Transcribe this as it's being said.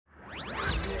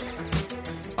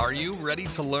Are you ready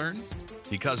to learn?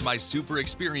 Because my super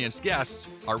experienced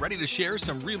guests are ready to share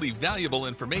some really valuable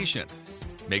information.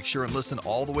 Make sure and listen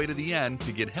all the way to the end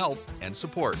to get help and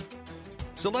support.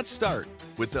 So let's start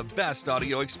with the best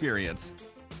audio experience.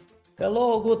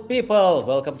 Hello, good people.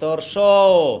 Welcome to our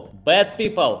show. Bad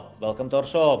people, welcome to our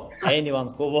show.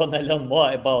 Anyone who want to learn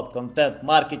more about content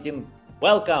marketing,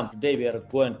 welcome. Today we are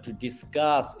going to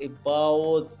discuss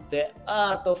about the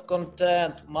art of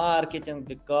content marketing,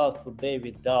 because today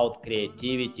without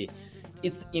creativity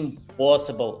it's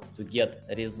impossible to get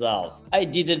results. I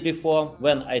did it before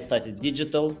when I started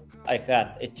digital. I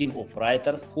had a team of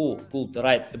writers who could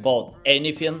write about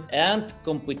anything, and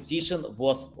competition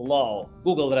was low.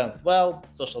 Google ranked well,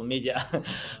 social media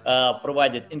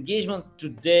provided engagement.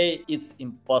 Today it's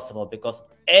impossible because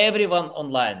everyone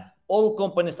online. All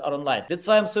companies are online. That's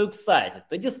why I'm so excited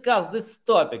to discuss this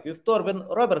topic with Torben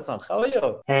Robertson. How are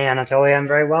you? Hey, Anatoly, I'm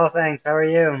very well, thanks. How are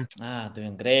you?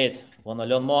 Doing great. Want to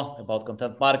learn more about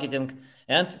content marketing.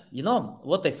 And you know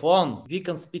what I found? We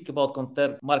can speak about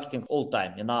content marketing all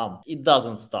time. It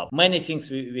doesn't stop. Many things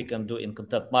we can do in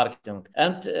content marketing.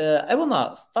 And I want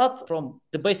to start from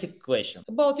the basic question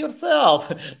about yourself.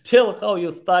 Tell how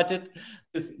you started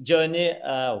this journey,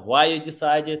 why you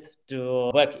decided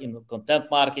to work in content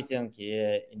marketing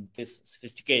in this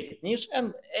sophisticated niche,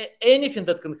 and anything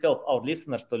that can help our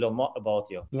listeners to learn more about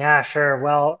you. Yeah, sure.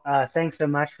 Well, thanks so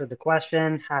much for the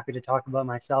question. Happy to talk about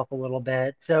myself a little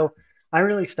bit. So I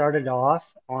really started off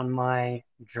on my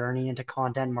journey into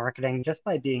content marketing just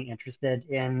by being interested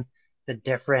in the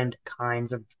different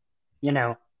kinds of,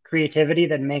 creativity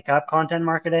that make up content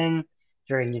marketing.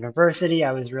 During university,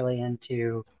 I was really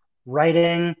into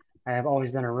writing. I have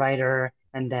always been a writer.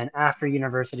 And then after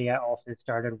university, I also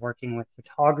started working with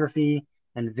photography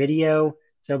and video.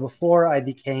 So before I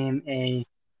became a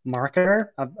marketer,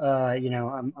 a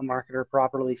marketer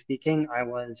properly speaking, I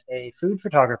was a food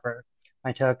photographer.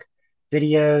 I took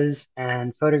videos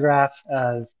and photographs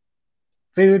of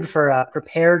food for a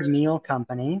prepared meal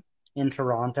company in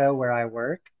Toronto where I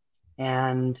work.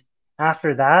 And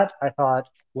after that, I thought,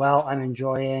 well, I'm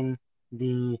enjoying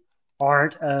the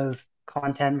art of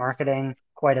content marketing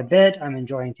quite a bit. I'm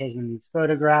enjoying taking these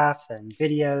photographs and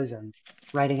videos and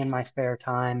writing in my spare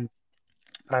time.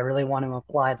 But I really want to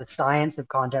apply the science of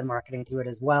content marketing to it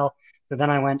as well. So then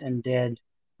I went and did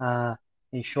a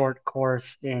short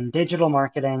course in digital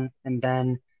marketing, and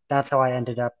then that's how I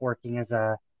ended up working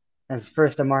as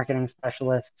first a marketing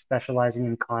specialist specializing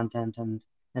in content, and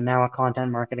now a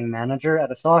content marketing manager at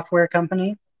a software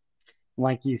company.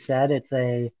 Like you said, it's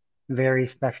a very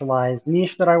specialized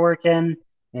niche that I work in.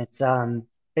 It's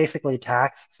basically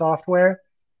tax software,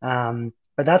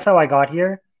 but that's how I got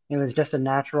here. It was just a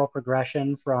natural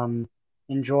progression from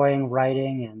enjoying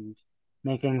writing and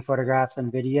making photographs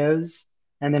and videos,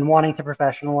 and then wanting to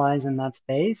professionalize in that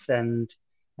space and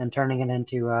turning it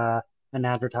into an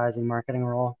advertising marketing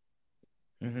role.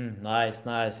 Nice.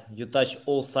 You touch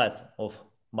all sides of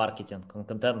marketing,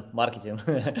 content marketing,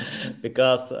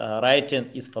 because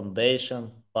writing is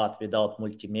foundation, but without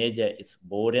multimedia, it's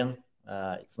boring.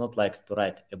 It's not like to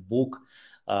write a book.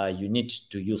 You need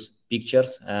to use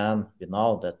pictures, and you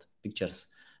know that pictures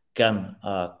can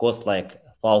cost like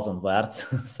 1,000 words.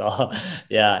 So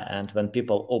yeah, and when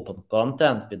people open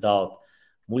content without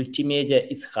multimedia,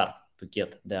 it's hard to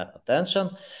get their attention.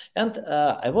 And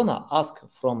I want to ask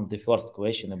from the first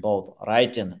question about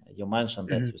writing. You mentioned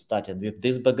that you started with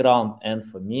this background, and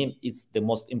for me, it's the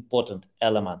most important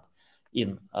element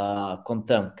in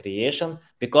content creation,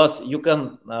 because you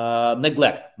can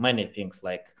neglect many things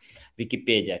like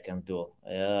Wikipedia can do,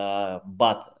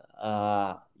 but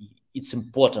it's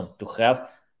important to have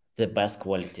the best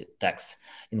quality text.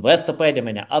 Investopedia,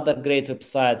 many other great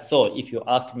websites. So if you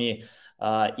ask me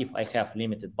if I have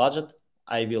limited budget,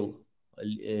 I will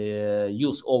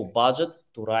use all budget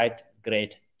to write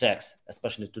great text,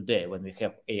 especially today when we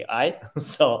have AI.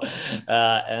 So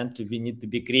and we need to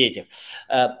be creative.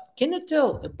 Can you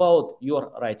tell about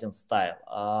your writing style?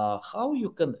 How you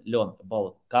can learn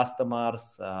about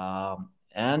customers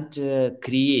and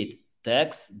create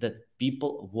text that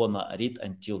people wanna read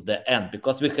until the end?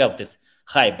 Because we have this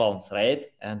high bounce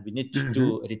rate, and we need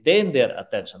to retain their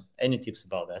attention. Any tips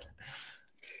about that?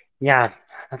 Yeah,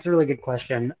 that's a really good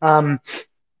question.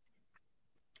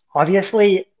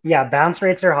 Obviously, yeah, bounce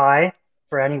rates are high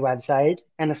for any website,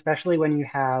 and especially when you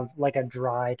have like a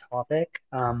dry topic.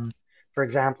 For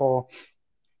example,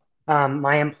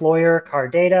 my employer, Car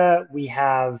Data, we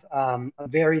have a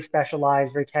very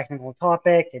specialized, very technical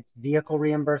topic. It's vehicle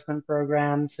reimbursement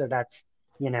programs. So that's,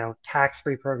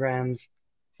 tax-free programs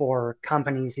for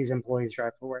companies whose employees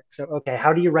drive for work. So, okay,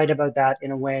 how do you write about that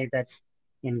in a way that's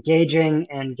engaging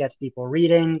and gets people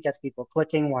reading, gets people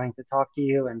clicking, wanting to talk to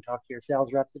you and talk to your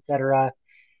sales reps, etc.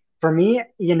 For me,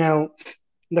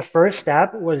 the first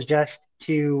step was just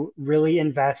to really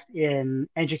invest in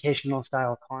educational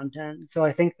style content. So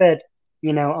I think that,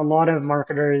 a lot of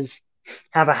marketers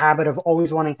have a habit of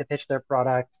always wanting to pitch their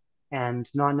product and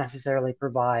not necessarily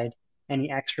provide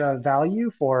any extra value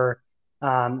for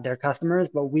their customers.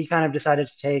 But we kind of decided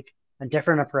to take a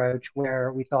different approach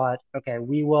where we thought, okay,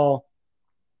 we will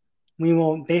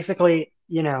basically,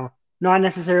 not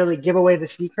necessarily give away the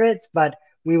secrets, but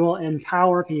we will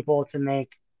empower people to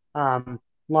make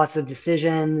lots of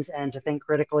decisions and to think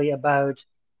critically about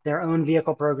their own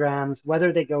vehicle programs,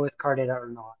 whether they go with car data or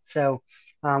not. So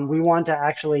we want to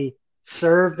actually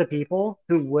serve the people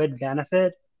who would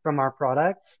benefit from our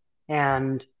products.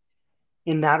 And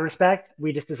in that respect,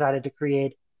 we just decided to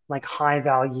create like high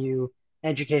value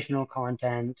educational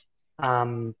content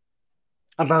about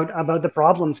the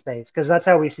problem space, because that's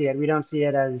how we see it. We don't see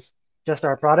it as just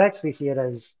our products. We see it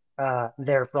as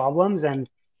their problems, and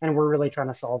we're really trying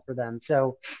to solve for them.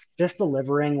 So just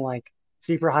delivering like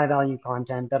super high value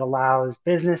content that allows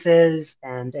businesses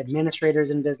and administrators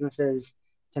in businesses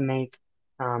to make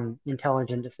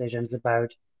intelligent decisions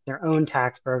about their own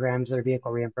tax programs, their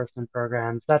vehicle reimbursement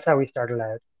programs. That's how we started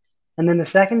out. And then the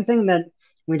second thing that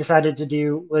we decided to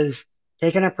do was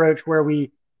take an approach where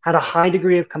we had a high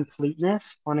degree of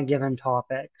completeness on a given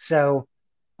topic. So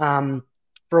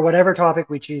for whatever topic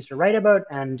we choose to write about,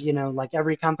 and like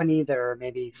every company, there are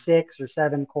maybe 6 or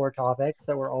 7 core topics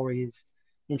that we're always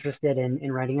interested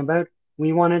in writing about.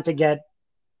 We wanted to get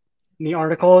the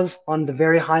articles on the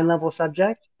very high level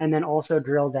subject and then also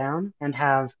drill down and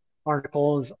have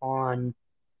articles on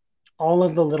all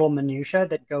of the little minutiae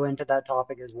that go into that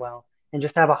topic as well, and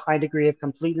just have a high degree of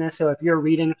completeness. So if you're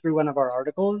reading through one of our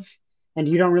articles and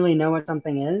you don't really know what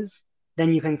something is,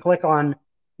 then you can click on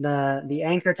the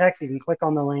anchor text, you can click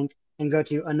on the link and go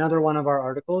to another one of our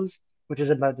articles, which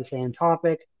is about the same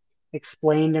topic,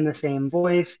 explained in the same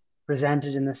voice,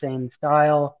 presented in the same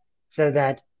style, so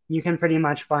that you can pretty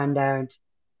much find out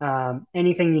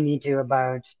anything you need to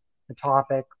about the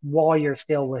topic while you're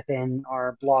still within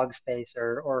our blog space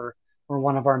or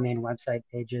one of our main website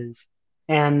pages.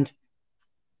 And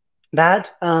that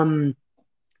so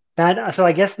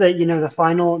I guess that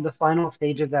the final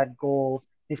stage of that goal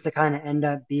is to kind of end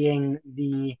up being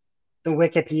the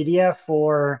Wikipedia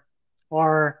for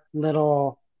our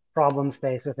little problem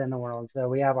space within the world. So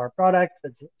we have our products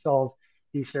that solve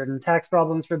these certain tax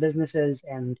problems for businesses,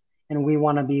 and we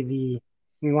want to be the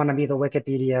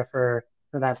Wikipedia for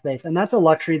that space. And that's a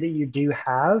luxury that you do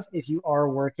have if you are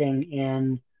working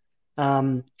in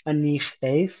a niche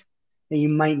space that you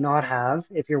might not have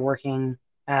if you're working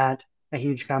at a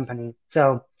huge company.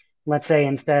 So let's say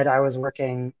instead I was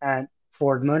working at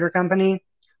Ford Motor Company,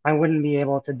 I wouldn't be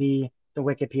able to be the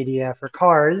Wikipedia for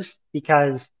cars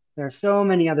because there are so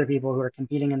many other people who are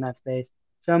competing in that space,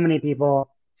 so many people,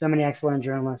 so many excellent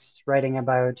journalists writing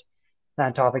about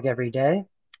that topic every day.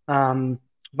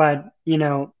 But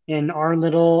in our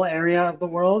little area of the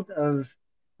world of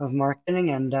marketing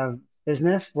and of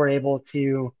business, we're able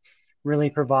to really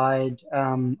provide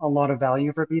a lot of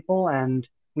value for people, and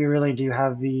we really do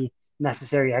have the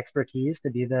necessary expertise to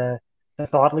be the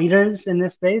thought leaders in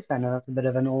this space. I know that's a bit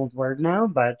of an old word now,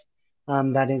 but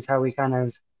that is how we kind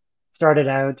of started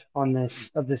out on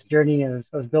this journey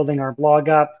of building our blog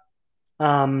up,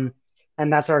 and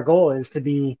that's our goal, is to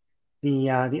be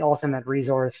the ultimate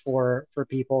resource for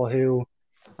people who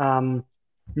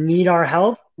need our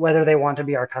help, whether they want to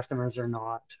be our customers or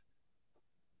not.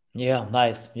 Yeah,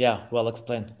 nice. Yeah, well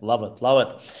explained. Love it.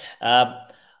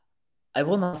 I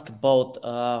want to ask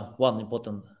about one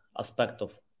important aspect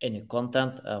of any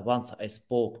content. Once I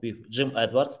spoke with Jim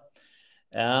Edwards,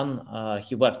 and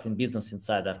he worked in Business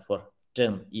Insider for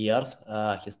 10 years.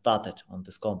 He started on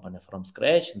this company from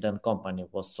scratch, and then company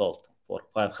was sold for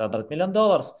 $500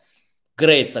 million.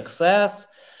 Great success.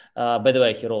 By the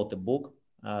way, he wrote a book,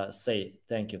 Say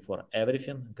Thank You for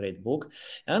Everything, great book.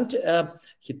 And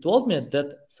he told me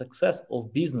that success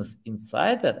of Business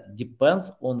Insider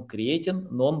depends on creating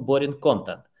non-boring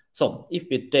content. So if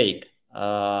we take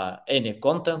any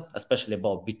content, especially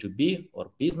about B2B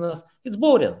or business, it's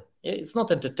boring. It's not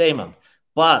entertainment.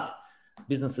 But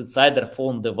Business Insider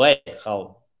found the way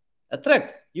how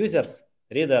attract users,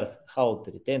 readers, how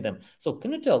to retain them. So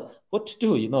can you tell what to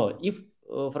do? If,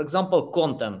 for example,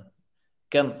 content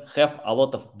can have a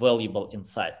lot of valuable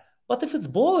insights, but if it's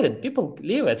boring, people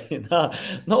leave it.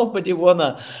 Nobody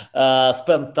wanna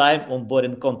spend time on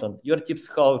boring content. Your tips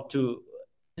how to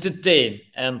entertain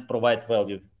and provide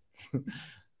value.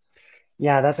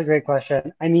 Yeah, that's a great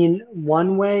question. I mean,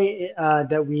 one way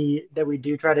that we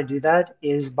do try to do that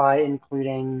is by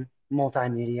including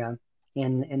multimedia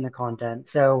in the content.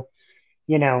 So,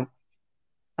 you know,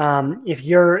 if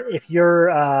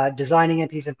you're designing a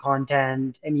piece of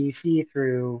content and you see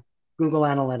through Google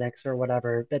Analytics or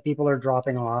whatever that people are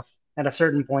dropping off at a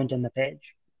certain point in the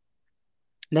page,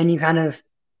 then you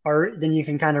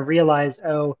can kind of realize,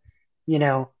 oh, you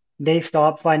know, they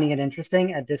stop finding it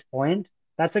interesting at this point.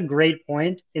 That's a great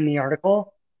point in the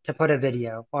article to put a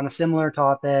video on a similar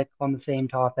topic, on the same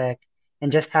topic,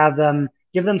 and just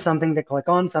give them something to click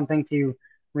on, something to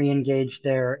re-engage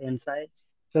their insights.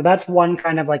 So that's one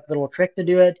kind of like little trick to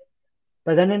do it.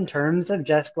 But then in terms of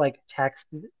just like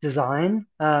text design,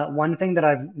 one thing that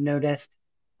I've noticed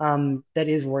that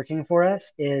is working for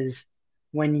us is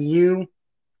when you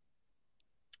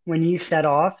set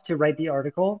off to write the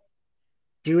article,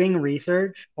 doing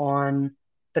research on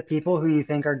the people who you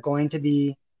think are going to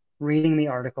be reading the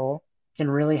article can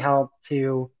really help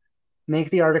to make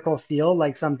the article feel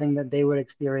like something that they would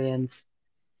experience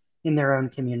in their own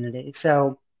community.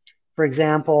 So, for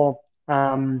example,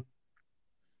 and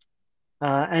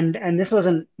this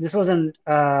wasn't something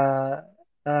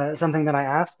that I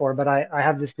asked for, but I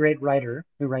have this great writer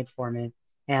who writes for me,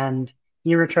 and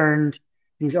he returned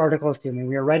these articles to me.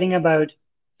 We were writing about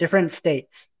different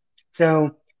states.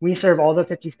 So we serve all the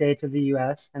 50 states of the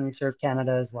US, and we serve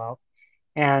Canada as well.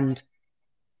 And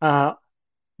uh,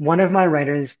 one of my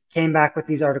writers came back with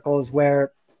these articles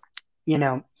where,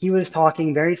 he was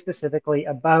talking very specifically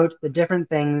about the different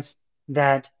things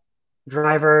that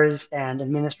drivers and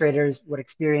administrators would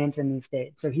experience in these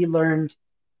states. So he learned,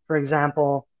 for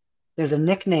example, there's a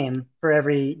nickname for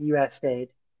every US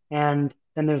state, and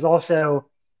then there's also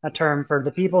a term for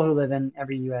the people who live in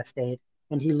every US state.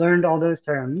 And he learned all those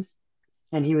terms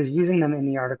and he was using them in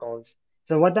the articles.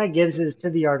 So what that gives is to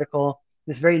the article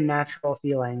this very natural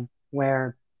feeling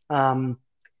where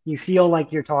you feel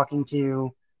like you're talking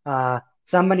to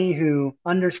somebody who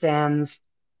understands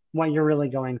what you're really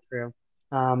going through,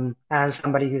 as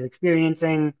somebody who's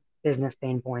experiencing business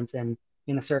pain points in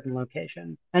a certain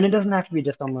location. And it doesn't have to be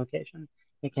just on location.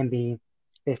 It can be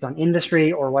based on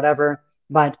industry or whatever.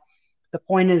 But the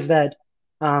point is that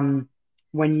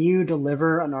when you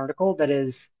deliver an article that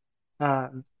is uh,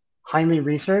 highly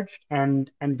researched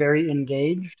and very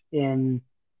engaged in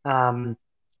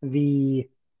the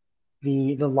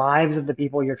the lives of the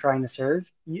people you're trying to serve,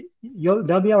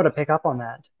 they'll be able to pick up on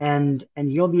that, and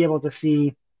you'll be able to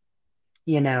see,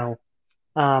 you know,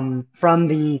 from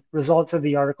the results of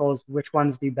the articles which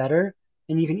ones do better,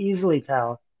 and you can easily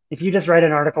tell if you just write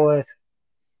an article with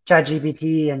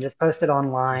ChatGPT and just post it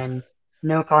online,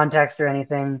 no context or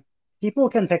anything, people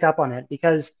can pick up on it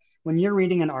because when you're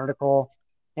reading an article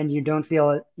and you don't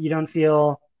feel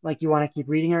like you want to keep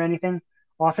reading or anything,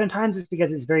 oftentimes it's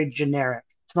because it's very generic.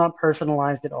 It's not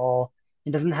personalized at all.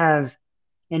 It doesn't have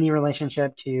any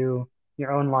relationship to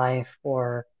your own life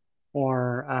or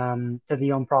to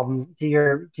the own problems to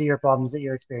your problems that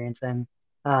you're experiencing.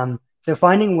 So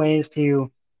finding ways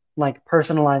to like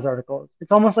personalize articles.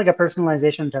 It's almost like a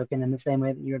personalization token in the same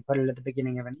way that you would put it at the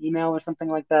beginning of an email or something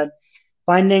like that.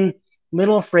 Finding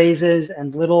little phrases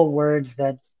and little words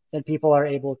that people are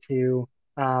able to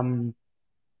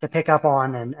pick up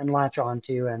on and latch on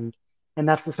to, and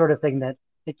that's the sort of thing that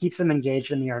keeps them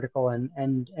engaged in the article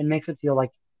and makes it feel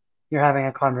like you're having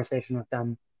a conversation with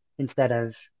them instead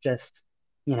of just,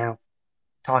 you know,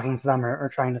 talking to them or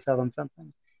trying to sell them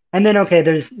something. And then, okay,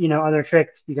 there's, other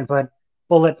tricks. You can put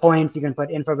bullet points, you can put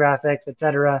infographics,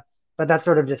 etc. But that's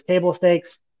sort of just table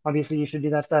stakes. Obviously, you should do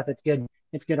that stuff. It's good.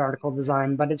 It's good article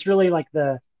design, but it's really like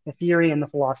the theory and the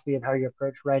philosophy of how you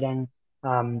approach writing,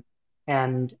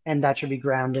 and that should be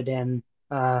grounded in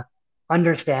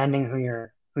understanding who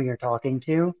you're talking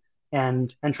to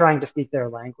and trying to speak their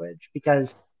language.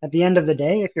 Because at the end of the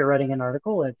day, if you're writing an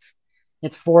article,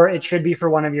 it should be for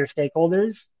one of your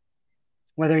stakeholders,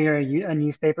 whether you're a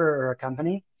newspaper or a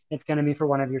company. It's going to be for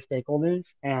one of your stakeholders,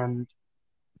 and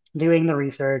doing the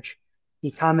research,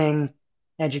 becoming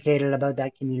educated about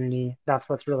that community, that's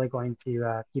what's really going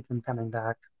to keep them coming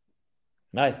back.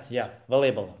 Nice. Yeah.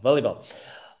 Valuable.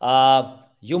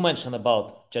 You mentioned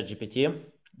about ChatGPT.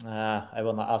 I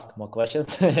want to ask more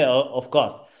questions. Of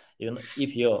course, even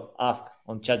if you ask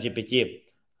on ChatGPT,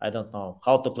 I don't know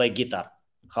how to play guitar,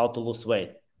 how to lose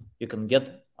weight, you can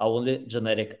get only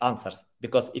generic answers.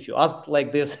 Because if you ask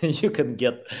like this, you can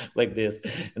get like this.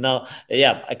 Now,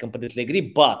 yeah, I completely agree.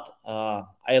 But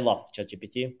I love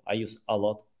ChatGPT. I use a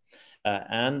lot,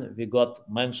 and we got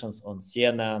mentions on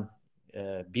CNN,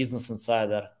 Business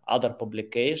Insider, other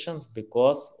publications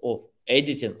because of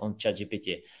editing on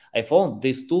ChatGPT. I found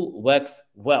this tool works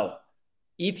well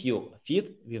if you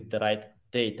feed with the right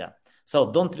data.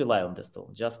 So don't rely on this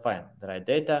tool. Just find the right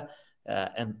data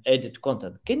and edit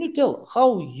content. Can you tell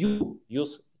how you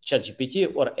use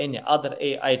ChatGPT or any other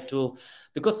AI tool?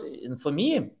 Because for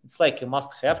me, it's like a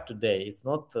must-have today. It's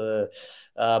not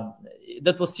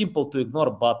that was simple to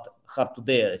ignore, but hard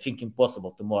today. I think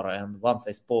impossible tomorrow. And once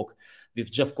I spoke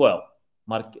with Jeff Coyle,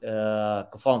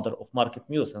 co-founder of Market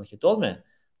Muse, and he told me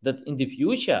that in the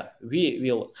future we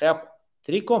will have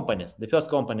three companies. The first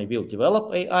company will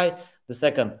develop AI, the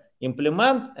second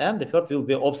implement, and the third will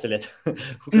be obsolete. Who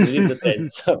can believe the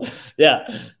trend? So yeah.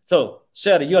 So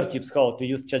share your tips how to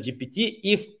use ChatGPT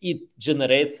if it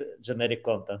generates generic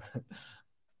content.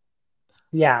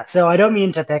 Yeah, so I don't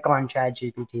mean to pick on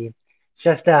ChatGPT. It's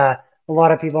just a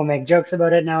lot of people make jokes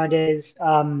about it nowadays.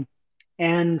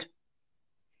 And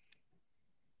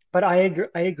but I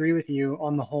agree with you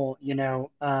on the whole,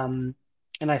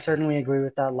 and I certainly agree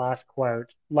with that last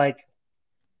quote. Like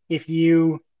if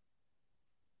you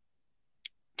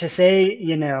to say,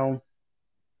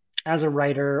 as a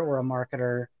writer or a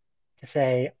marketer, to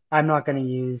say, I'm not going to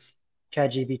use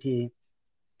ChatGPT,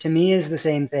 to me is the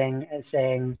same thing as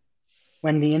saying,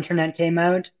 when the internet came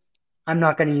out, I'm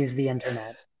not going to use the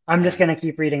internet. I'm just going to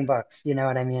keep reading books. You know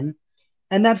what I mean?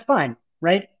 And that's fine,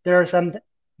 right? There are some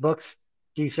books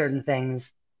do certain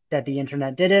things that the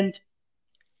internet didn't.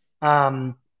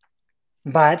 But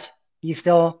you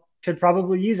still should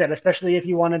probably use it, especially if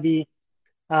you want to be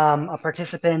a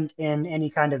participant in any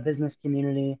kind of business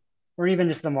community or even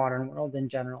just the modern world in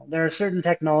general. There are certain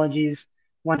technologies,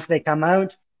 once they come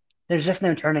out, there's just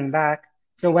no turning back.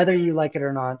 So whether you like it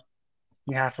or not,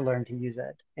 you have to learn to use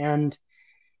it. And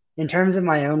in terms of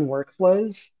my own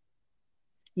workflows,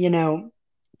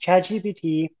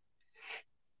 ChatGPT,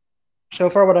 so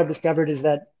far what I've discovered is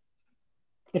that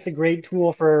it's a great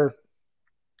tool for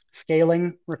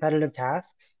scaling repetitive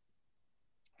tasks.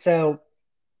 So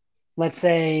let's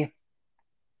say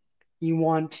you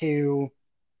want to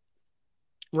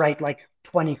write like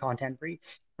 20 content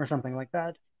briefs or something like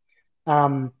that.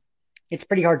 It's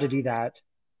pretty hard to do that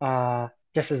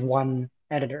just as one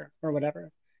editor or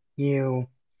whatever. You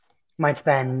might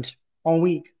spend all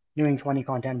week doing 20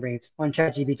 content briefs. On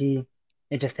ChatGPT,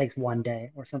 it just takes one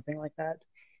day or something like that.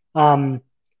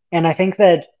 And I think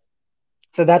that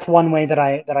so that's one way that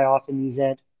I often use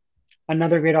it.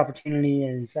 Another great opportunity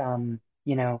is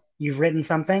you've written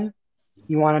something,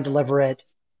 you want to deliver it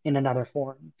in another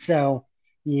form. So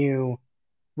you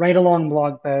write a long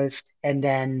blog post and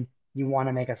then you want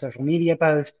to make a social media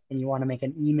post and you want to make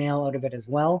an email out of it as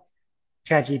well.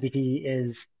 ChatGPT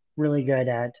is really good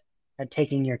at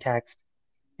taking your text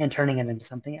and turning it into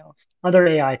something else. Other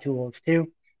AI tools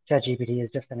too. ChatGPT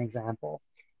is just an example.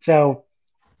 So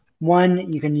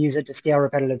one, you can use it to scale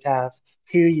repetitive tasks.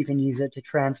 Two, you can use it to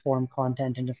transform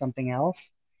content into something else.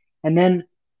 And then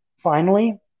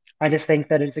finally, I just think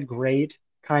that it's a great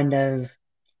kind of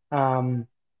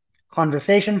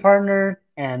conversation partner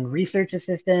and research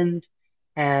assistant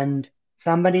and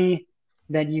somebody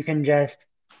that you can just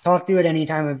talk to at any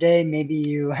time of day. Maybe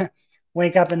you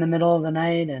wake up in the middle of the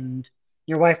night and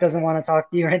your wife doesn't want to talk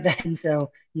to you right then,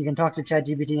 so you can talk to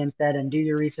ChatGPT instead and do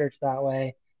your research that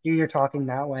way, do your talking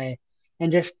that way,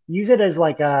 and just use it as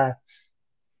like a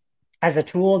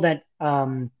tool that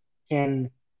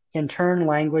can turn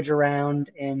language around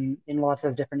in lots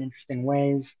of different interesting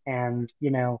ways. And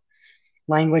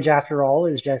language, after all,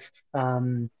 is just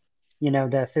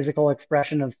the physical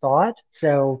expression of thought.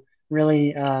 So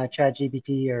really,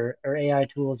 ChatGPT or AI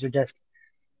tools are just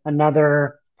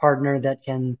another partner that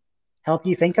can help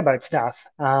you think about stuff.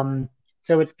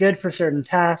 So it's good for certain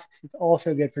tasks. It's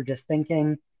also good for just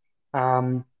thinking.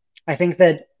 I think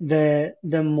that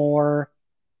the more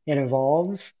it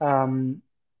evolves,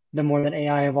 the more that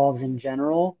AI evolves in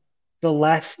general, the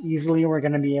less easily we're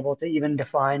going to be able to even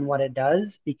define what it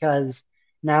does, because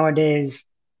nowadays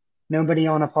nobody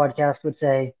on a podcast would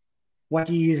say, what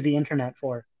do you use the internet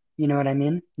for? You know what I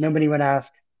mean? Nobody would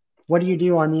ask, what do you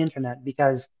do on the internet?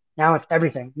 Because now it's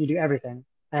everything. You do everything.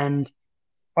 And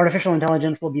artificial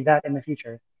intelligence will be that in the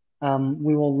future.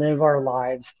 We will live our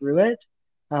lives through it.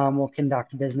 We'll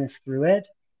conduct business through it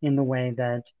in the way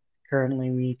that currently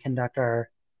we conduct our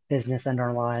business and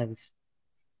our lives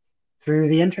through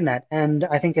the internet. And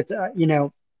I think it's,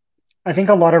 I think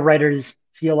a lot of writers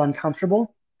feel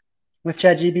uncomfortable with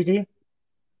ChatGPT,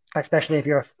 especially if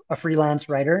you're a freelance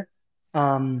writer.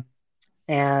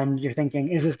 And you're thinking,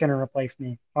 is this going to replace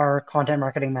me? Are content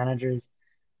marketing managers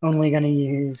only going to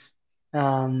use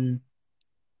AI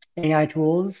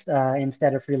tools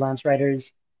instead of freelance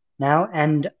writers now?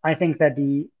 And I think that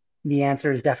the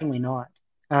answer is definitely not.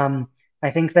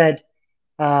 I think that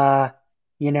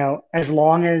as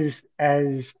long as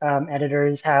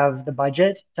editors have the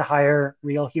budget to hire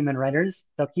real human writers,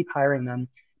 they'll keep hiring them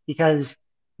because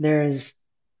there's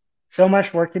so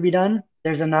much work to be done.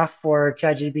 There's enough for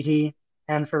ChatGPT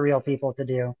and for real people to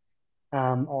do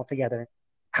altogether.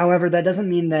 However, that doesn't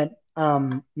mean that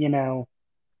that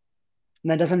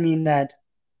doesn't mean that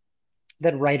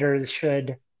writers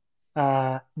should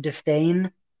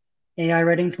disdain AI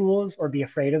writing tools or be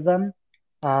afraid of them.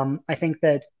 I think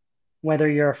that whether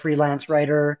you're a freelance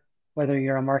writer, whether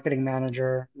you're a marketing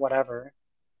manager, whatever,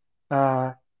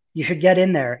 you should get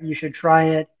in there. You should try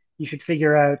it. You should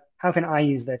figure out how can I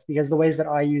use this, because the ways that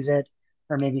I use it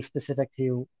are maybe specific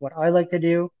to what I like to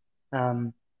do.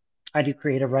 I do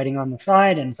creative writing on the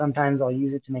side, and sometimes I'll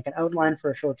use it to make an outline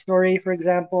for a short story, for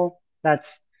example.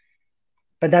 That's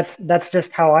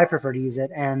just how I prefer to use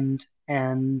it. And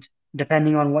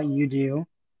depending on what you do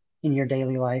in your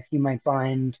daily life, you might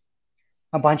find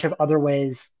a bunch of other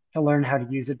ways to learn how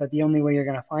to use it. But the only way you're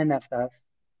going to find that stuff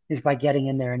is by getting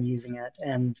in there and using it.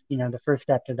 And the first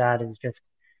step to that is just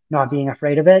not being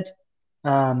afraid of it.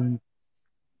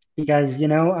 Because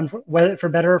whether for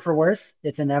better or for worse,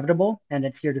 it's inevitable and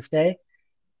it's here to stay.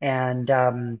 And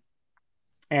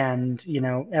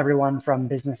everyone from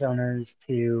business owners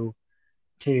to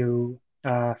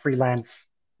freelance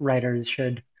writers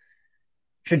should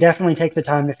definitely take the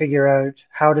time to figure out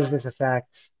how does this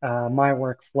affect my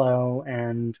workflow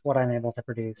and what I'm able to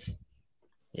produce.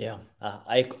 Yeah,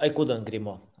 I couldn't agree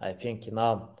more. I think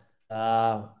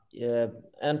I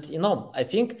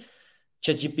think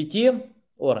ChatGPT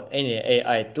or any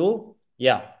AI tool,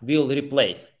 will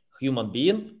replace human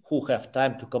being who have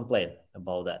time to complain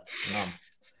about that.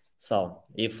 So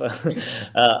if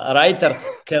writers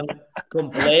can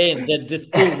complain that this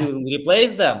tool will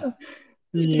replace them,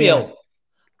 it will.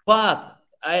 But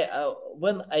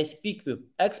when I speak with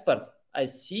experts, I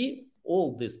see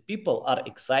all these people are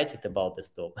excited about this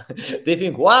tool. They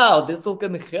think, wow, this tool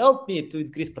can help me to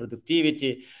increase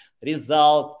productivity,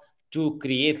 results, to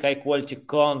create high quality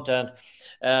content.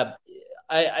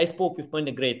 I spoke with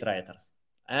many great writers,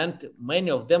 and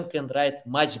many of them can write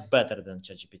much better than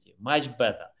ChatGPT, much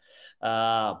better.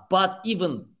 But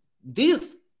even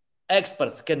these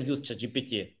experts can use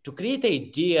ChatGPT to create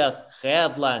ideas,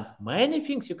 headlines, many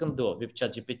things you can do with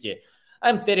ChatGPT.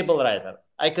 I'm a terrible writer.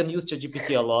 I can use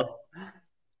ChatGPT a lot.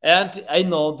 And I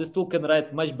know this tool can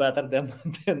write much better than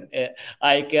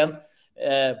I can.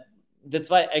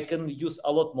 That's why I can use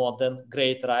a lot more than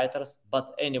great writers.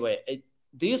 But anyway,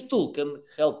 this tool can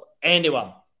help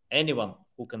anyone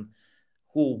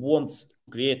who wants to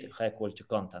create high quality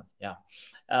content. Yeah.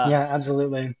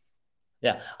 Absolutely.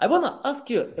 Yeah, I want to ask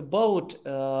you about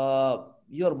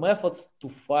your methods to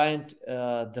find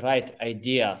the right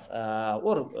ideas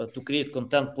or to create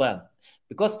content plan.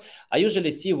 Because I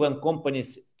usually see when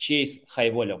companies chase high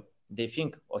volume, they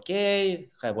think, okay,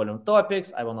 high volume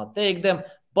topics, I want to take them,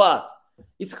 but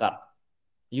it's hard.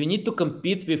 You need to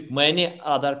compete with many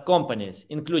other companies,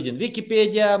 including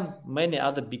Wikipedia, many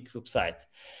other big websites.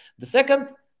 The second,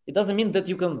 it doesn't mean that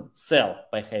you can sell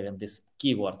by having these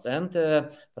keywords. And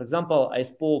for example, I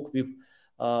spoke with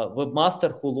a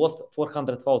webmaster who lost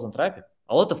 400,000 traffic.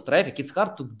 A lot of traffic. It's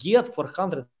hard to get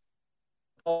 400,000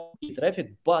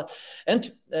 traffic, but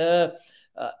that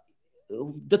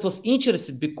was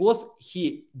interesting because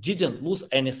he didn't lose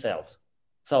any sales.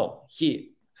 So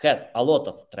he had a lot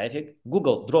of traffic.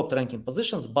 Google dropped ranking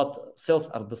positions, but sales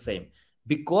are the same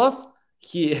because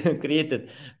he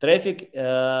created traffic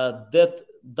that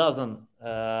doesn't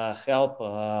help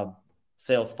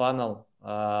sales funnel,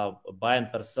 buying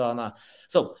persona.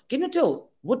 So can you tell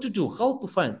what to do, how to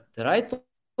find the right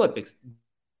topics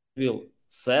will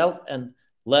sell and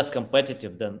less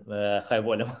competitive than high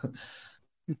volume?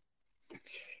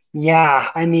 Yeah,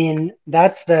 I mean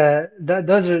those are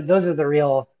the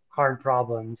real hard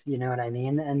problems, you know what I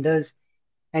mean? And that's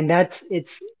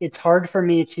it's hard for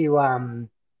me to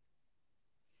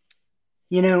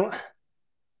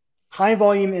high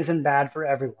volume isn't bad for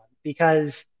everyone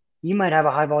because you might have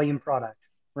a high volume product,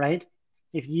 right?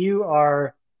 If you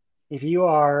are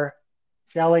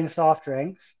selling soft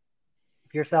drinks,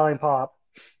 if you're selling pop,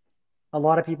 a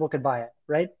lot of people could buy it,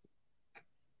 right?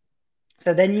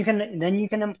 So then you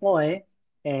can employ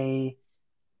a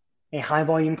high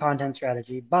volume content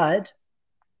strategy. But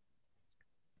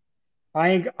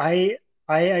I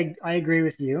agree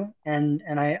with you, and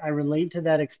I relate to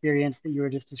that experience that you were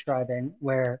just describing,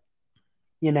 where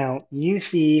you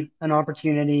see an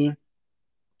opportunity,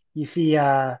 you see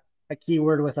a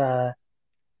keyword with a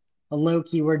low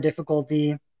keyword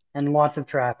difficulty and lots of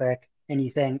traffic, and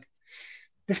you think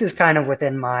this is kind of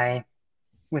within my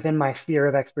sphere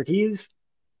of expertise.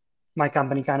 My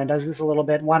company kind of does this a little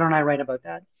bit. Why don't I write about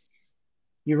that?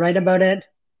 You write about it,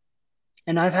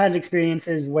 and I've had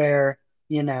experiences where,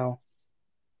 a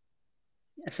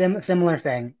similar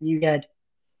thing. You get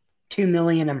 2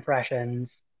 million impressions,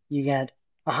 you get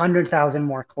 100,000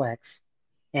 more clicks,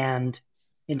 and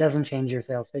it doesn't change your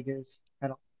sales figures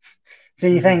at all. So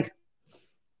you think,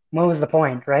 what was the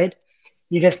point, right?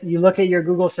 You look at your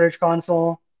Google Search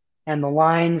Console and the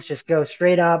lines just go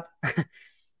straight up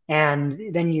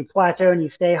and then you plateau and you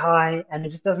stay high and it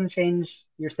just doesn't change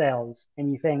your sales.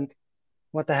 And you think,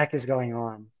 what the heck is going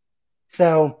on?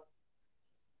 So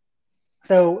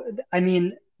I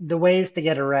mean, the ways to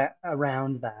get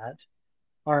around that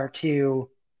are to,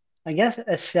 I guess,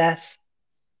 assess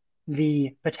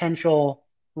the potential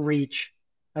reach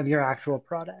of your actual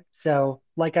product. So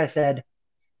like I said,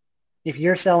 if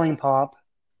you're selling pop,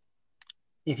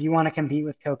 if you want to compete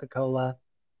with Coca-Cola,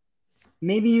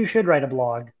 maybe you should write a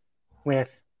blog with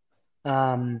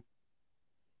all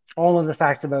of the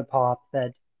facts about pop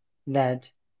that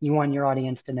you want your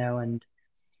audience to know, and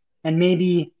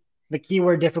maybe the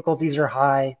keyword difficulties are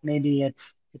high. Maybe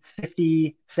it's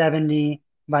 50, 70,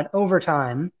 but over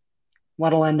time,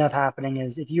 what'll end up happening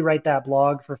is if you write that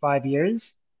blog for 5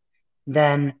 years,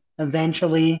 then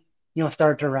eventually you'll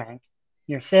start to rank.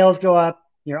 Your sales go up,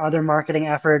 your other marketing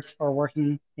efforts are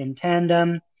working in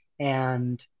tandem,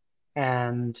 and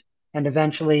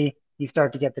eventually you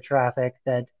start to get the traffic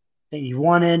that you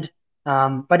wanted.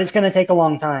 But it's going to take a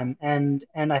long time, and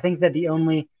I think that the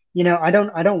only, I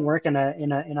don't work in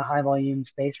a high volume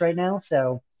space right now,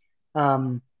 so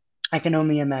I can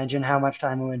only imagine how much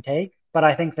time it would take. But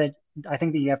I think that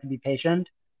you have to be patient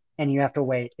and you have to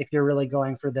wait if you're really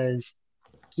going for those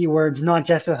keywords, not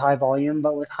just with high volume,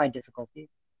 but with high difficulty.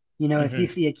 If you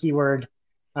see a keyword,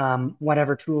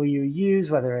 whatever tool you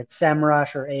use, whether it's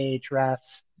SEMrush or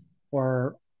Ahrefs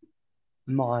or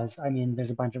Moz, I mean, there's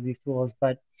a bunch of these tools,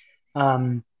 but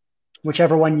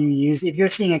whichever one you use, if you're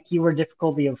seeing a keyword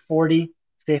difficulty of 40,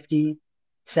 50,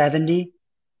 70,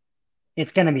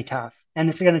 it's going to be tough. And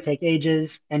it's going to take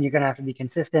ages, and you're going to have to be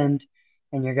consistent,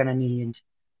 and you're going to need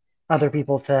other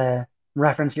people to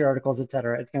reference your articles,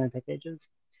 etc. It's going to take ages.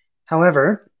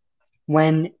 However,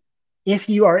 if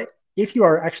you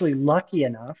are actually lucky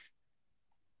enough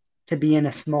to be in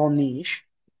a small niche,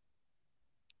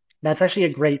 that's actually a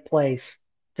great place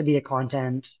to be a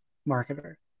content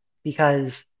marketer,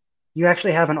 because you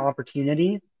actually have an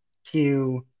opportunity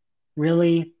to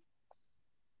really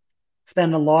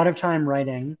spend a lot of time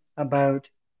writing about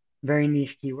very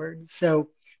niche keywords. So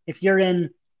if you're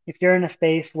in a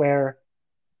space where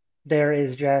there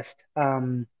is just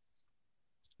a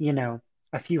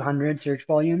few hundred search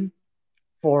volume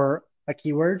for a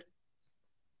keyword,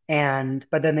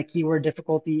 but then the keyword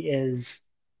difficulty is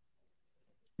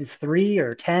 3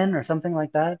 or 10 or something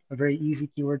like that, a very easy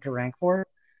keyword to rank for,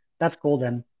 that's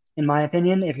golden, in my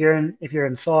opinion. If you're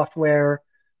in software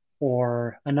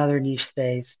or another niche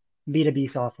space, B2B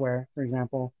software, for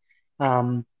example,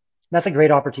 that's a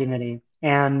great opportunity.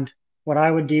 And what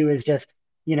I would do is just,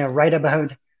 write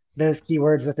about those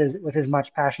keywords with as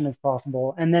much passion as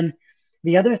possible. And then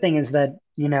the other thing is that,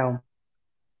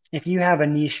 if you have a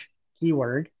niche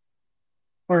keyword,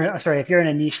 or sorry, if you're in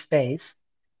a niche space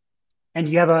and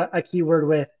you have a keyword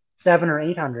with 700 or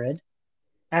 800,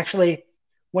 actually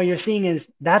what you're seeing is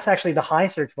that's actually the high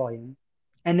search volume.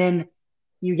 And then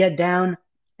you get down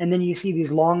and then you see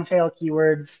these long tail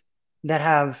keywords that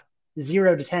have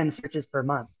 0 to 10 searches per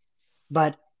month.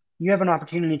 But you have an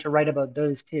opportunity to write about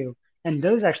those too. And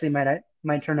those actually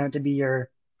might turn out to be your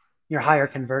higher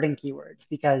converting keywords,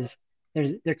 because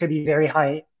there could be very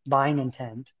high buying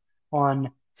intent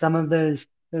on some of those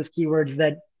keywords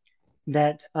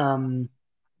that have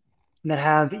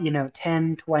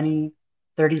 10, 20,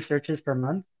 30 searches per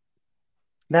month.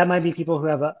 That might be people who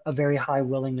have a very high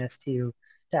willingness to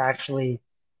actually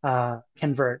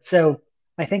convert. So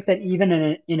I think that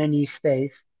even in a niche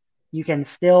space, you can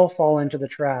still fall into the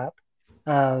trap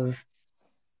of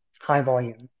high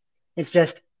volume. It's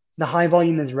just the high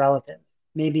volume is relative.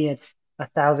 Maybe it's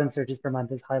 1,000 searches per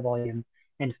month is high volume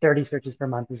and 30 searches per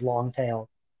month is long tail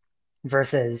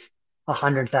versus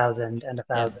 100,000 and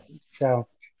 1,000. Yeah. So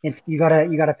you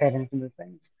gotta pay attention to those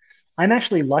things. I'm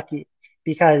actually lucky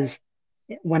because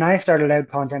when I started out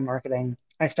content marketing,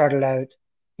 I started out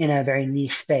in a very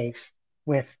niche space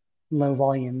with low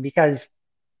volume, because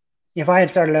if I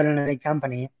had started out in a big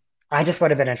company, I just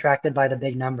would have been attracted by the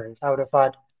big numbers. I would have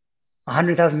thought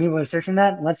 100,000 people are searching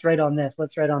that. Let's write on this.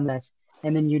 Let's write on this.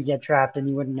 And then you'd get trapped and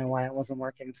you wouldn't know why it wasn't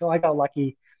working. So I got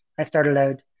lucky. I started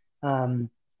out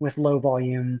with low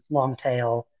volume, long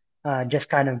tail, just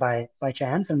kind of by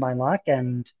chance and by luck,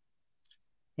 and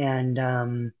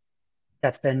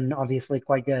that's been obviously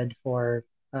quite good for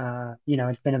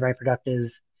it's been a very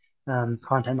productive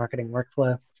content marketing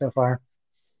workflow so far.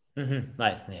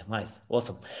 Nice, yeah, nice,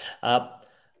 awesome.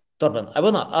 Torben, I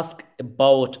wanna ask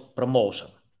about promotion.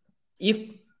 If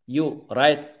you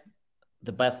write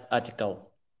the best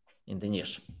article in the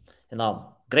niche,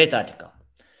 great article,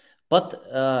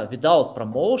 but without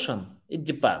promotion, it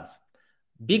depends.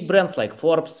 Big brands like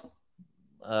Forbes,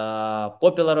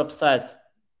 popular websites,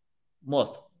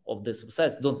 most of these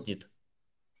websites don't need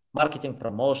marketing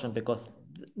promotion because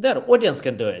their audience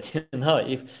can do it.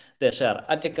 If they share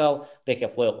article, they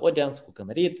have loyal audience who can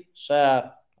read,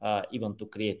 share, even to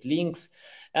create links,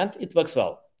 and it works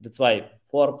well. That's why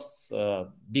Forbes,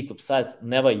 big websites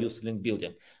never use link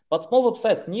building. But small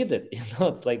websites need it.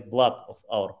 It's like blood of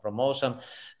our promotion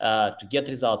to get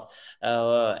results.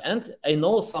 And I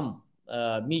know some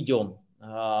medium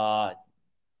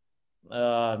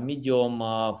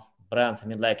brands. I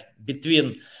mean, like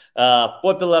between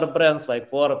popular brands like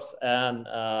Forbes and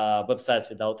websites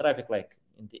without traffic, like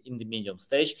in the medium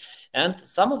stage. And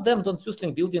some of them don't use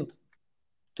link building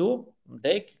too.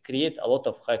 They create a lot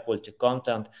of high quality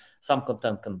content. Some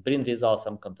content can bring results,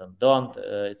 some content don't.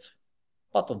 It's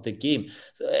part of the game.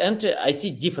 And I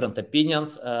see different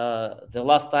opinions. The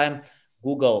last time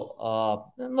Google,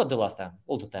 not the last time,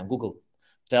 all the time, Google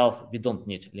tells we don't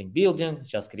need link building,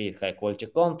 just create high quality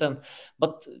content.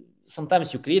 But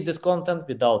sometimes you create this content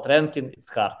without ranking, it's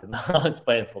hard, it's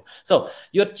painful. So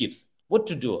your tips, what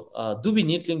to do? Do we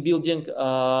need link building?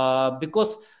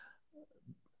 Because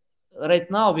right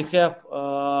now we have,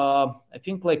 I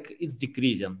think like it's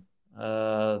decreasing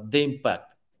the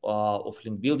impact of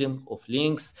link building, of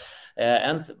links.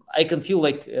 And I can feel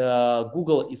like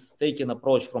Google is taking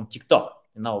approach from TikTok,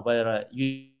 where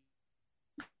you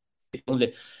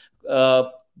only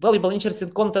valuable,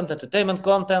 interesting content, entertainment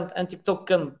content, and TikTok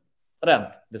can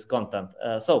rank this content.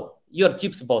 So your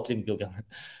tips about link building?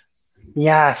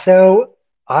 Yeah, so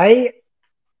I'm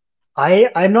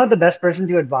not the best person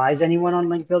to advise anyone on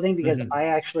link building because I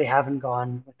actually haven't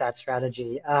gone with that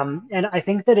strategy. And I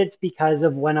think that it's because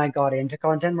of when I got into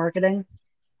content marketing.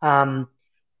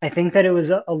 I think that it was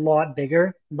a lot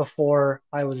bigger before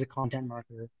I was a content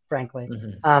marketer, frankly.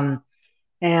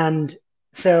 And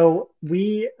so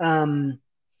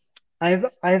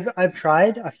I've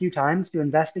tried a few times to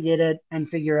investigate it and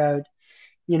figure out,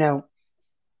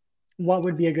 what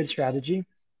would be a good strategy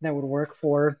that would work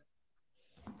for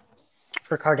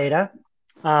car data.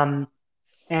 And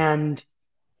in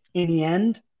the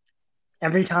end,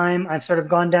 every time I've sort of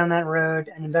gone down that road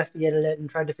and investigated it and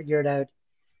tried to figure it out,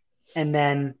 and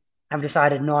then I've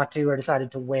decided not to, or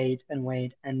decided to wait. And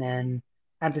then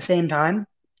at the same time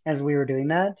as we were doing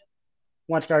that,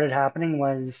 what started happening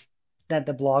was that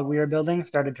the blog we were building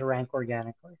started to rank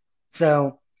organically.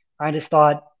 So I just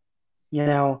thought,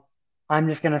 I'm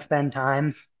just going to spend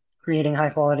time creating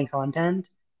high quality content.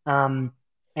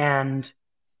 And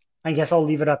I guess I'll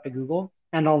leave it up to Google,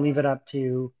 and I'll leave it up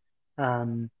to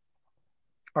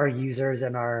our users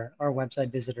and our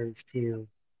website visitors to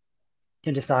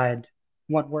decide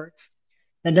what works.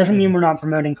 That doesn't mean we're not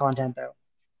promoting content though.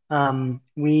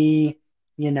 We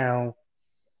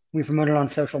promote it on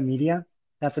social media.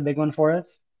 That's a big one for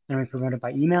us. And we promote it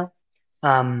by email.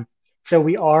 So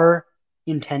we are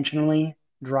intentionally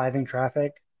driving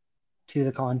traffic to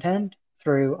the content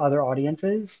through other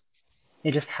audiences.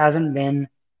 It just hasn't been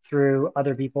through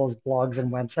other people's blogs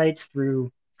and websites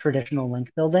through traditional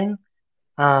link building.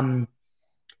 What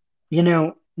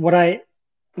I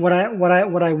would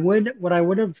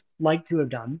have liked to have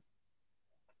done,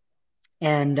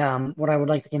 and what I would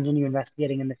like to continue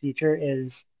investigating in the future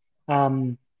is,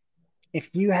 if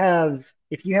you have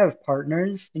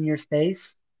partners in your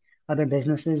space, other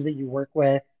businesses that you work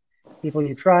with, people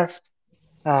you trust,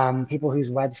 people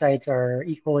whose websites are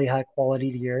equally high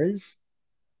quality to yours,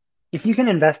 if you can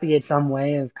investigate some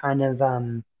way of kind of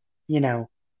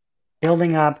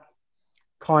building up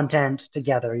content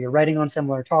together, you're writing on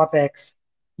similar topics,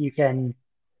 you can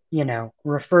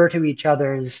refer to each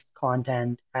other's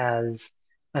content as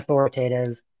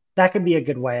authoritative. That could be a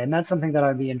good way, and that's something that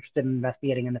I'd be interested in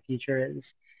investigating in the future.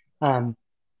 Is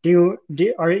you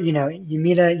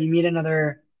meet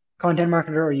another content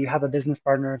marketer, or you have a business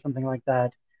partner or something like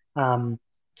that.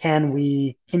 Can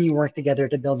you work together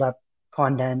to build up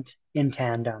content in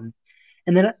tandem?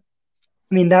 And then, I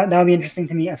mean, that would be interesting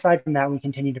to me. Aside from that, we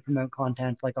continue to promote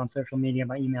content like on social media,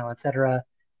 by email, etc.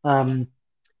 And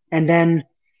then,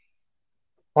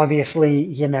 obviously,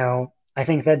 I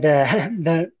think that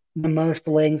the most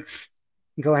links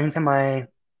going to my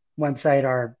website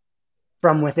are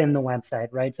from within the website,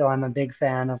 right? So I'm a big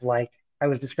fan of, like I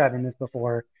was describing this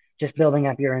before, just building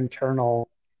up your internal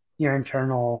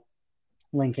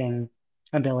linking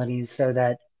abilities so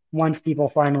that once people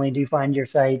finally do find your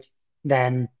site,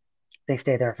 then they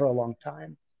stay there for a long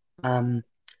time.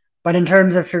 But in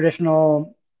terms of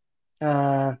traditional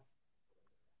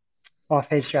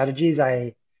off-page strategies,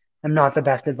 I am not the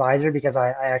best advisor because I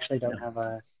actually don't have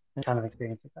a ton of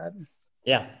experience with that.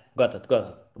 Yeah, got it.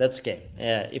 That's okay.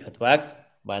 If it works,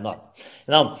 why not?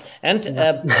 And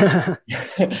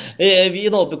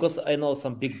because I know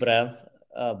some big brands,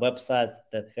 websites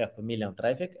that have 1 million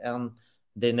traffic, and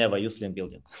they never use link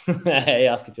building. I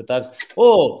ask a few times,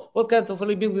 oh, what kind of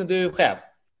link building do you have?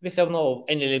 We have no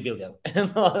any link building,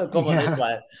 no common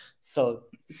reply. So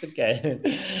it's okay.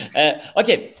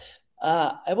 Okay,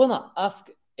 I wanna ask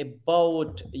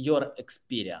about your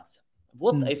experience.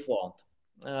 What I found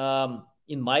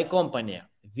in my company,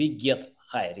 we get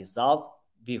high results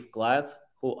with clients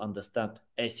who understand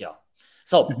SEO.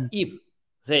 So if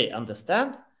they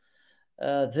understand,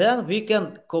 then we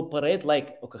can cooperate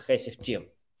like a cohesive team.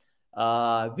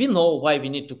 We know why we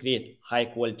need to create high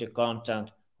quality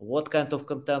content, what kind of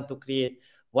content to create,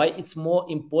 why it's more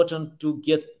important to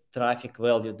get traffic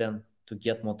value than to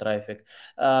get more traffic.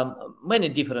 Many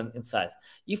different insights.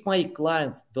 If my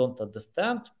clients don't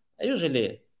understand, I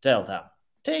usually tell them,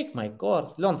 take my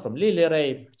course, learn from Lily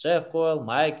Ray, Jeff Coyle,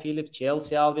 Mike Phillips,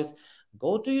 Chelsea Alvis.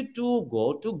 Go to YouTube,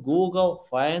 go to Google,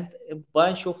 find a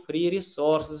bunch of free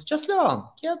resources. Just learn,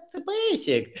 get the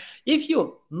basic. If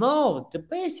you know the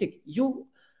basic, you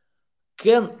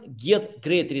can get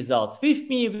great results with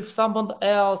me, with someone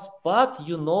else, but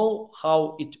you know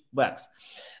how it works.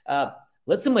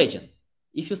 Let's imagine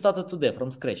if you started today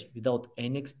from scratch without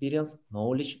any experience,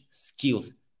 knowledge,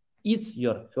 skills. It's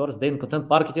your first day in content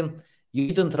marketing. You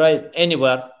didn't write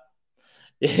anywhere.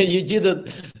 You didn't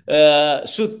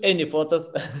shoot any photos,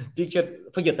 pictures.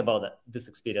 Forget about this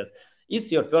experience.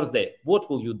 It's your first day. What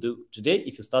will you do today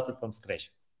if you started from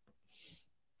scratch?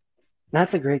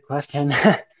 That's a great question.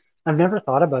 I've never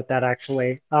thought about that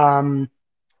actually. I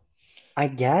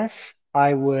guess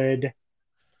I would,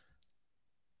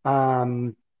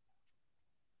 you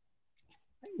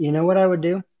know what I would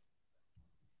do?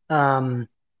 I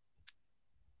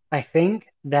think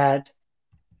that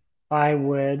I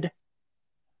would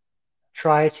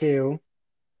try to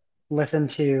listen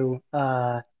to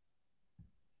my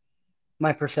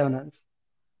personas.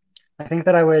 I think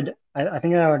that I would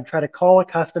try to call a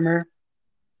customer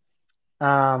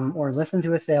or listen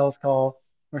to a sales call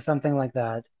or something like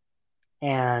that,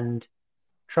 and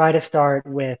try to start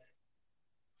with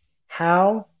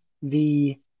how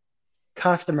the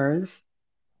customers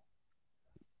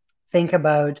think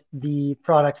about the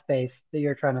product space that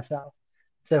you're trying to sell.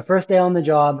 So first day on the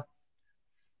job,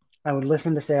 I would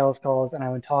listen to sales calls and I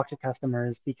would talk to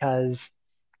customers, because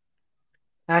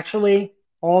actually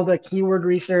all the keyword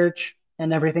research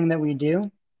and everything that we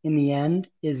do in the end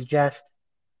is just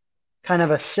kind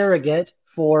of a surrogate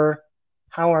for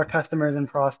how our customers and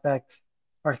prospects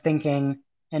are thinking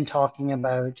and talking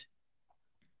about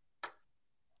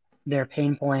their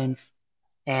pain points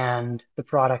and the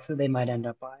products that they might end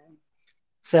up buying.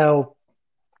 So,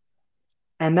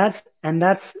 and that's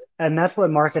what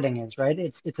marketing is, right?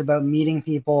 It's about meeting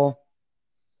people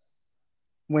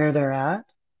where they're at.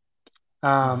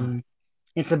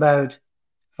 It's about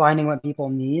finding what people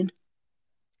need,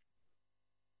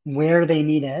 where they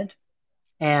need it,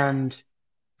 and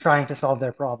trying to solve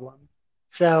their problem.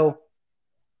 So,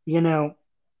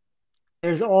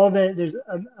 there's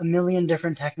a million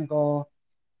different technical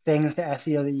things to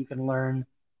SEO that you can learn,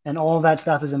 and all of that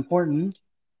stuff is important,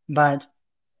 but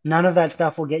none of that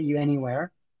stuff will get you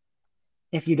anywhere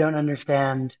if you don't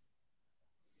understand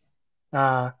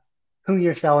who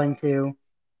you're selling to,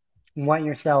 what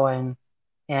you're selling,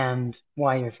 and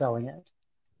why you're selling it.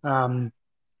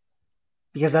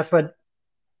 Because that's what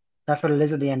it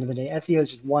is at the end of the day. SEO is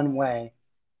just one way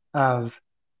of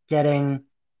getting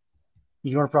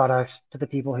your product to the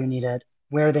people who need it,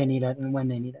 where they need it, and when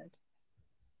they need it.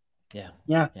 Yeah.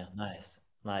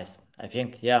 Nice. I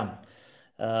think,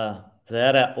 the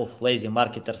era of lazy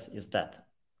marketers is that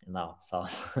now. So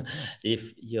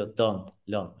if you don't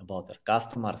learn about your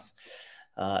customers,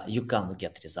 you can't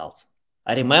get results.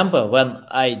 I remember when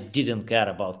I didn't care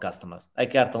about customers. I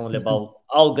cared only about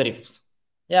algorithms.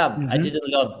 I didn't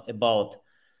learn about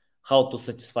how to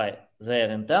satisfy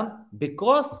their intent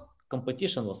because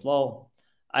competition was low.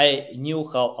 I knew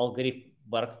how algorithm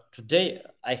work. Today,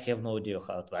 I have no idea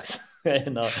how it works,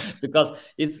 because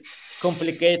it's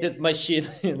complicated machine,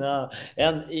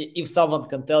 And if someone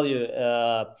can tell you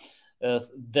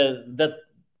that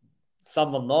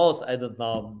someone knows, I don't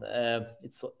know.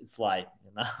 It's lie,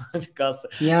 because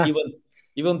Yeah.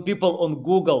 even people on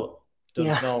Google don't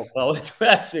Yeah. know how it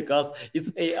works because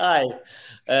it's AI.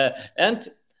 And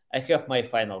I have my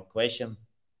final question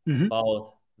Hmm.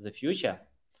 about the future.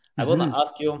 I want to Hmm.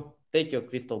 ask you, take your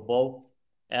crystal ball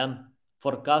and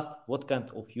forecast what kind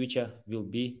of future will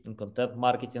be in content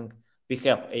marketing. We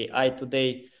have AI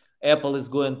today. Apple is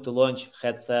going to launch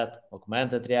headset,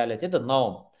 augmented reality. I don't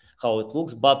know how it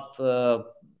looks, but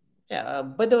yeah.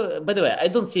 By the way, I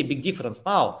don't see a big difference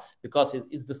now because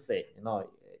it's the same.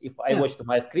 If I Yeah. watch to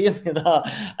my screen,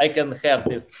 I can have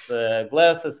these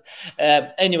glasses.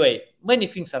 Anyway, many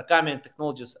things are coming.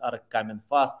 Technologies are coming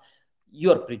fast.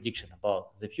 Your prediction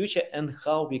about the future and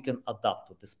how we can adapt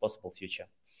to this possible future.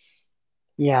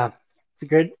 Yeah. It's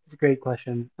a great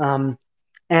question.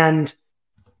 And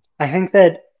I think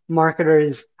that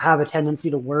marketers have a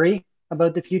tendency to worry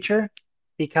about the future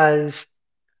because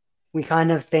we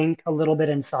kind of think a little bit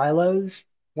in silos.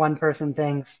 One person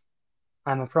thinks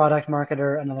I'm a product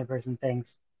marketer, another person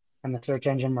thinks I'm a search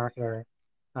engine marketer,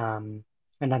 um,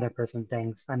 another person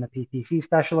thinks I'm a PPC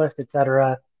specialist,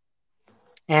 etc.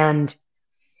 And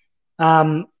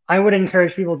I would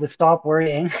encourage people to stop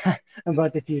worrying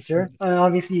about the future.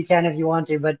 Obviously, you can if you want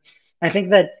to, but I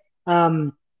think that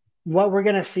what we're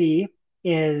going to see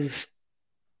is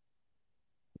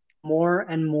more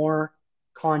and more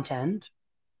content,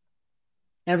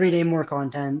 every day more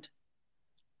content,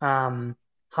 um,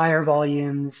 higher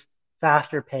volumes,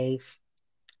 faster pace.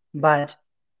 But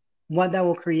what that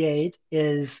will create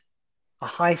is a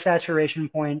high saturation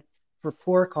point for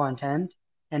poor content,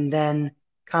 and then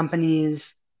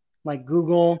companies like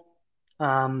Google,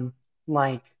 um,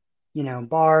 like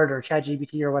Bard or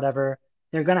ChatGPT or whatever,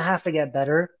 they're going to have to get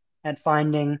better at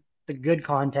finding the good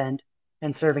content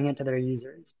and serving it to their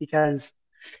users. Because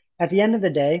at the end of the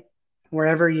day,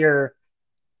 wherever you're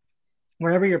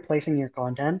placing your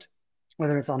content,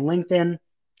 whether it's on LinkedIn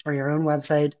or your own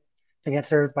website to get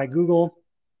served by Google,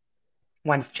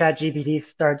 once ChatGPT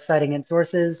starts citing its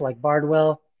sources like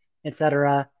Bardwell,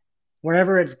 etc.,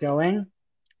 wherever it's going,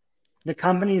 the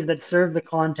companies that serve the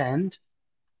content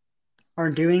are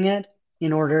doing it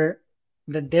in order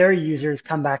that their users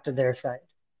come back to their site.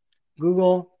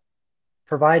 Google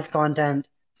provides content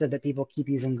so that people keep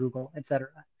using Google, etc.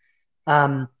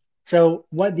 So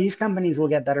what these companies will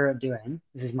get better at doing,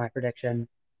 this is my prediction,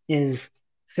 is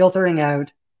filtering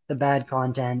out the bad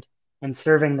content and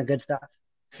serving the good stuff.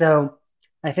 So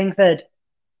I think that,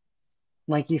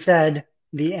 like you said,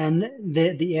 the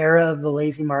era of the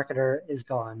lazy marketer is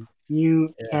gone.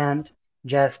 You Yeah, can't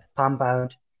just pump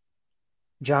out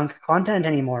junk content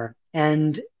anymore.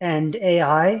 And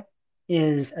AI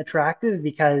is attractive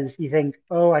because you think,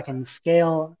 oh, I can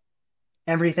scale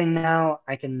everything now.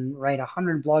 I can write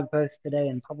 100 blog posts today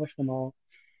and publish them all.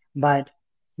 But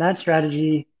that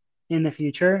strategy in the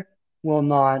future will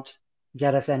not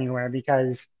get us anywhere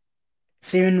because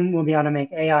soon we'll be able to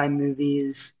make AI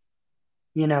movies,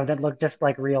 that look just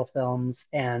like real films.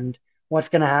 And what's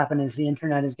going to happen is the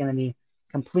internet is going to be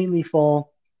completely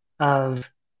full of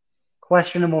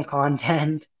questionable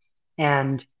content.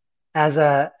 And as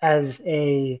a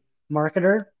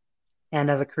marketer and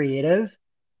as a creative,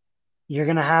 you're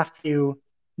going to have to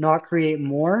not create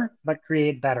more, but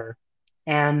create better.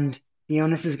 And the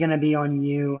onus is going to be on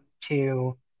you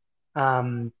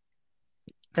um,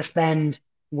 to spend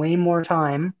way more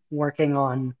time working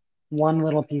on one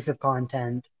little piece of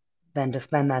content than to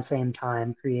spend that same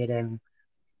time creating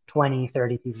 20,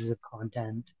 30 pieces of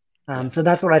content. yeah, So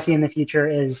that's what I see in the future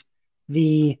is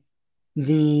the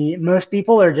most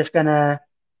people are just gonna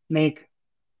make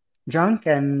junk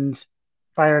and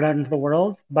fire it out into the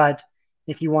world. But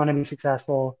if you want to be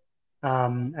successful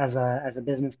as a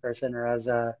business person or as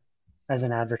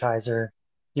an advertiser,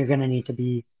 you're going to need to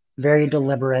be very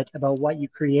deliberate about what you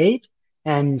create,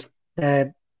 and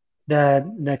the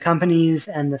companies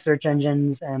and the search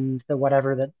engines and the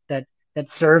whatever that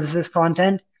serves this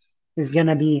content is going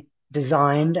to be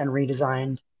designed and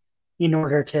redesigned in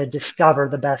order to discover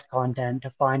the best content, to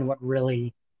find what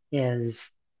really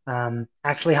is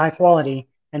actually high quality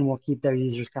and will keep their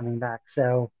users coming back.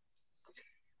 So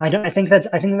I think that's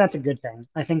a good thing.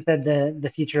 I think that the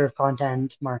future of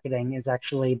content marketing is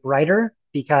actually brighter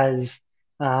because,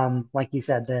 like you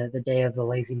said, the day of the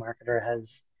lazy marketer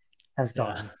has yeah,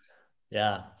 gone.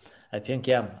 yeah. I think,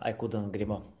 yeah, I couldn't agree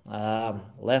more.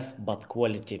 Less but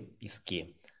quality is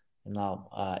key.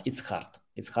 It's hard.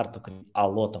 It's hard to create a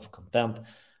lot of content.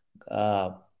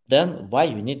 Uh, then why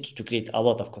you need to create a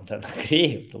lot of content?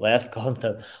 Create less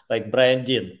content, like Brian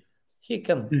Dean. He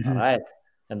can Hmm. write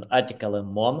an article a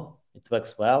month It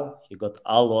works well. He got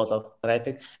a lot of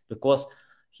traffic because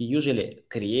he usually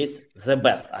creates the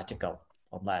best article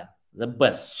online, the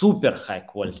best, super high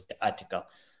quality article.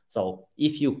 So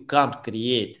if you can't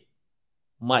create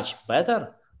much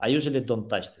better, I usually don't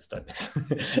touch these topics.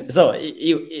 So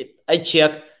I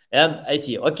check and I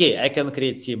see, okay, I can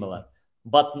create similar,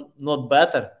 but not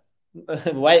better.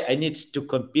 Why I need to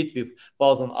compete with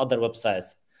 1,000 other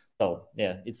websites? So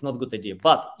yeah, it's not a good idea.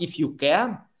 But if you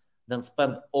can, then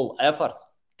spend all effort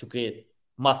to create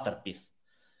masterpiece.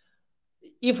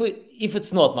 If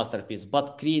it's not masterpiece,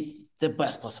 but create the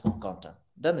best possible content,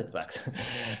 then it works.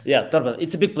 Yeah, Torben,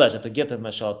 it's a big pleasure to get on my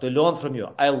show, to learn from you.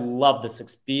 I love this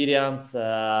experience.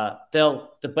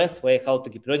 Tell the best way how to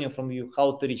keep learning from you,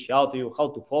 how to reach out to you, how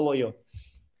to follow you.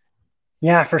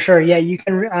 Yeah, for sure. Yeah, you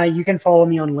can follow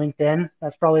me on LinkedIn.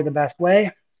 That's probably the best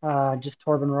way. Just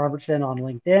Torben Robertson on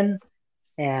LinkedIn,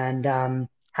 and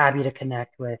happy to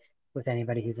connect with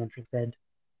anybody who's interested.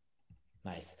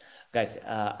 Nice. Guys,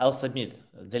 I'll submit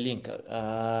the link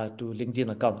to LinkedIn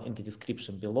account in the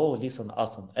description below. Listen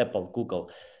us on Apple,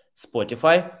 Google,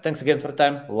 Spotify. Thanks again for the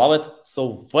time. Love it.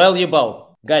 So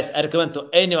valuable. Guys, I recommend to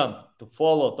anyone to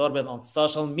follow Torben on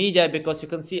social media because you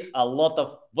can see a lot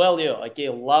of value. Okay,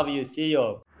 love you. See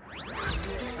you.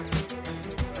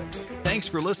 Thanks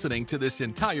for listening to this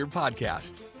entire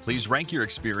podcast. Please rank your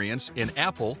experience in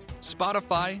Apple,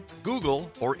 Spotify,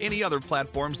 Google, or any other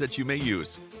platforms that you may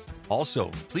use. Also,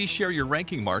 please share your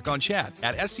ranking mark on chat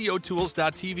at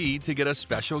SEOtools.tv to get a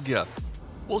special gift.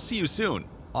 We'll see you soon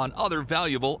on other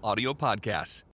valuable audio podcasts.